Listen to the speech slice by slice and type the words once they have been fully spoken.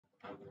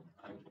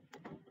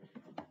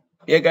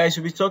Yeah, guys,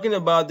 we'll be talking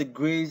about the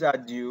Grace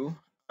Adieu,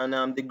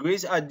 and the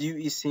Grace Adieu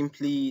is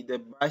simply the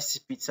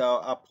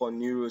bicipital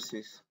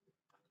aponeurosis.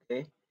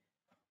 Okay,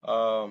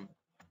 um,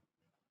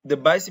 the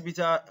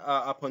bicipital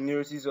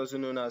aponeurosis is also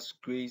known as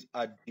Grace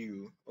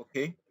Adieu.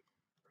 Okay,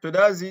 so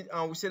that's it,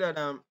 and we say that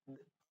our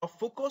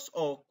focus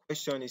or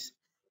question is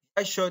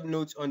write short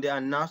notes on the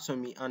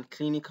anatomy and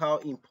clinical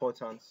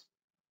importance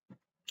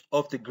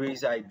of the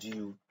Grace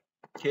Adieu.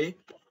 Okay,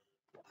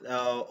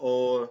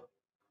 or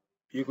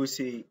you could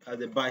say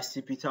the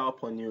bicipital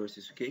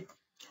aponeurosis. Okay.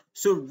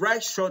 So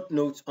write short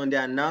notes on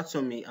the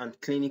anatomy and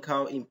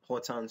clinical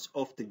importance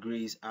of the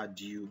Grace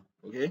Adieu.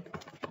 Okay.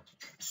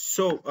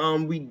 So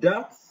with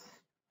that,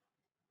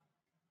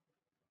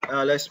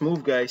 let's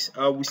move, guys.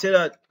 We said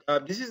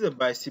that this is the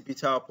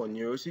bicipital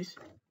aponeurosis.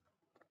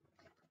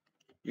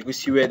 You can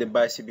see where the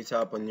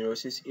bicipital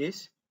aponeurosis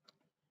is,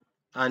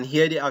 and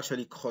here they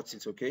actually cut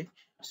it. Okay.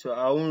 So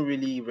I won't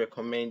really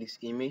recommend this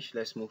image.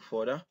 Let's move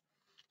further.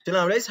 So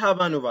now let's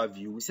have an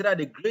overview. We said that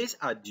the Grace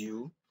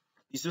Adieu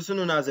is also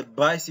known as the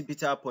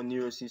bicipital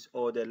aponeurosis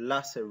or the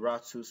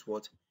Laceratus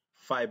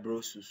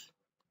fibrosus.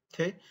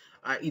 Okay,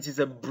 it is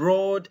a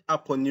broad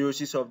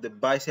aponeurosis of the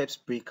biceps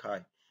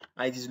brachii,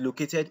 and it is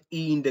located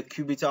in the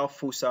cubital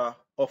fossa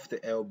of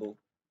the elbow.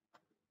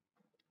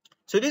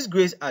 So this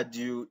Grace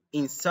Adieu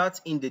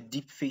inserts in the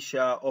deep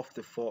fascia of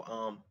the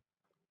forearm.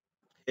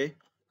 Okay,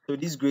 so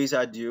this Grace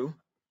Adieu,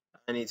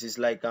 and it is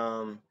like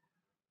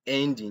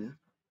ending,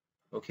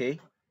 okay,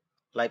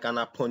 like an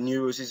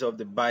aponeurosis of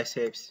the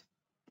biceps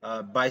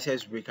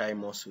brachii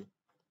muscle.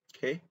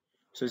 Okay,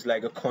 so it's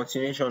like a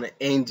continuation, an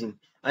ending,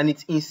 and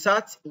it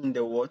inserts in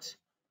the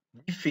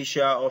deep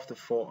fascia of the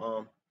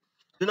forearm.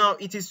 So now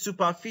it is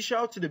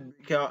superficial to the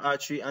brachial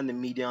artery and the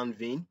median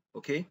vein,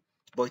 okay,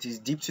 but it is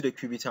deep to the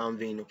cubital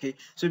vein, okay.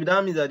 So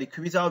that means that the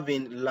cubital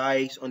vein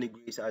lies on the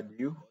Grace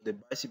Adieu, the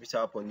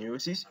bicipital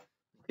aponeurosis,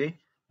 okay,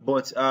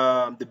 but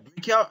the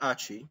brachial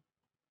artery,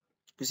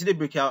 you see the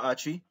brachial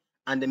artery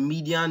and the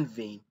median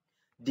vein,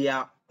 they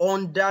are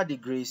under the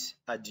Grace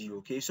Adieu,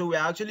 okay. So we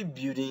are actually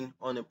building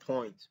on a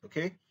point,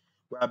 okay.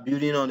 We are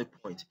building on a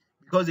point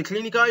because the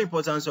clinical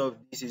importance of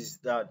this is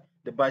that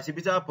the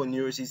bicipital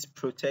aponeurosis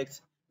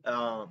protects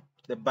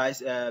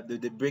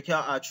the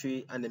brachial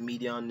artery and the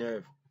median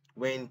nerve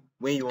when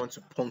you want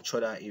to puncture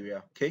that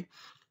area, okay.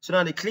 So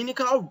now the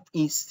clinical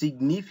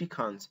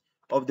insignificance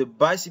of the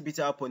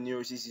bicipital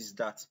aponeurosis is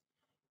that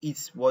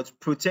it would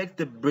protect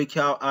the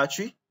brachial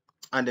artery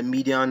and the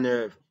median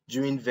nerve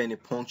during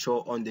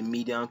venipuncture on the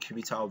median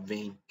cubital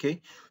vein.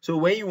 Okay, so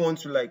when you want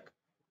to like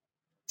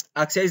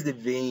access the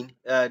vein,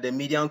 the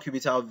median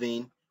cubital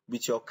vein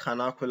with your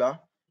canacula,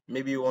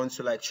 maybe you want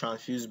to like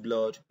transfuse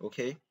blood.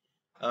 Okay,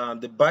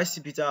 the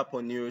bicipital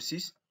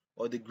aponeurosis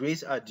or the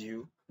Grace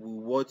Adieu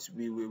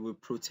will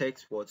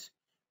protect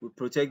will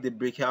protect the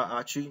brachial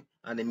artery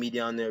and the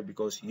median nerve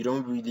because you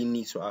don't really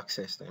need to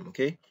access them.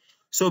 Okay,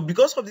 so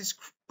because of this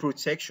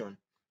protection,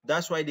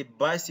 that's why the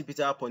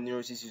bicipital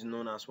aponeurosis is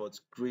known as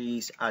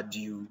Grace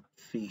Adieu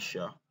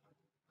fascia.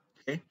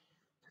 Okay,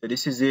 so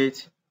this is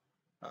it.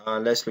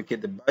 Let's look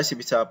at the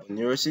bicipital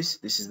aponeurosis.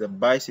 This is the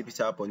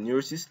bicipital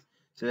aponeurosis.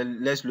 So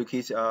let's look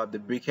at the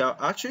brachial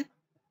artery.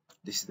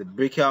 This is the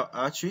brachial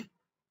artery.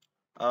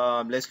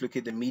 Let's look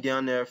at the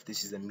median nerve.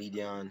 This is the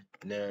median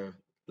nerve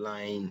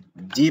lying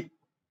deep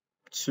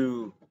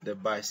to the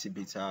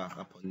bicipital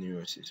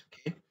aponeurosis.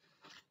 Okay,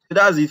 so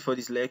that's it for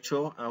this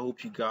lecture. I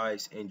hope you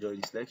guys enjoy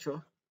this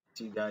lecture.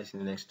 See you guys in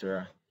the next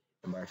tutorial.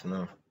 And bye for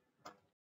now.